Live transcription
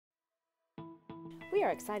We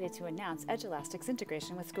are excited to announce Edulastic's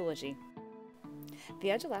integration with Schoology.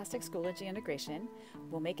 The Edulastic Schoology integration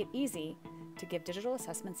will make it easy to give digital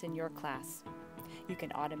assessments in your class. You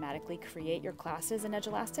can automatically create your classes in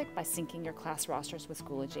Edulastic by syncing your class rosters with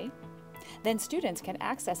Schoology. Then students can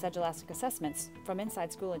access Edulastic assessments from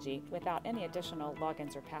inside Schoology without any additional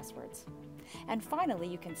logins or passwords. And finally,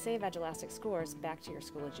 you can save Edulastic scores back to your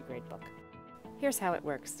Schoology Gradebook. Here's how it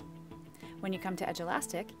works. When you come to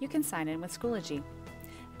Edulastic, you can sign in with Schoology.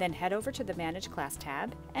 Then head over to the Manage Class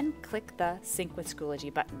tab and click the Sync with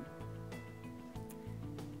Schoology button.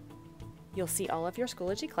 You'll see all of your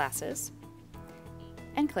Schoology classes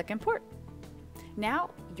and click Import. Now,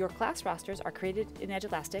 your class rosters are created in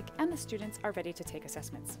Edulastic and the students are ready to take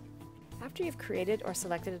assessments. After you've created or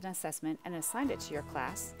selected an assessment and assigned it to your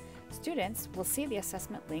class, students will see the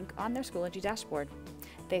assessment link on their Schoology dashboard.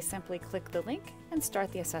 They simply click the link and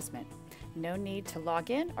start the assessment. No need to log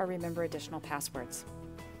in or remember additional passwords.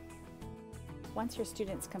 Once your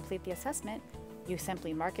students complete the assessment, you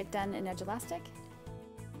simply mark it done in Edulastic,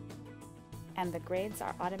 and the grades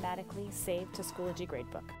are automatically saved to Schoology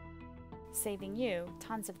Gradebook, saving you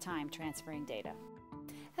tons of time transferring data.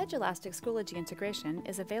 Edulastic Schoology integration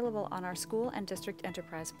is available on our school and district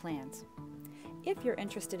enterprise plans. If you're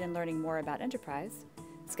interested in learning more about enterprise,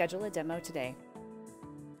 schedule a demo today.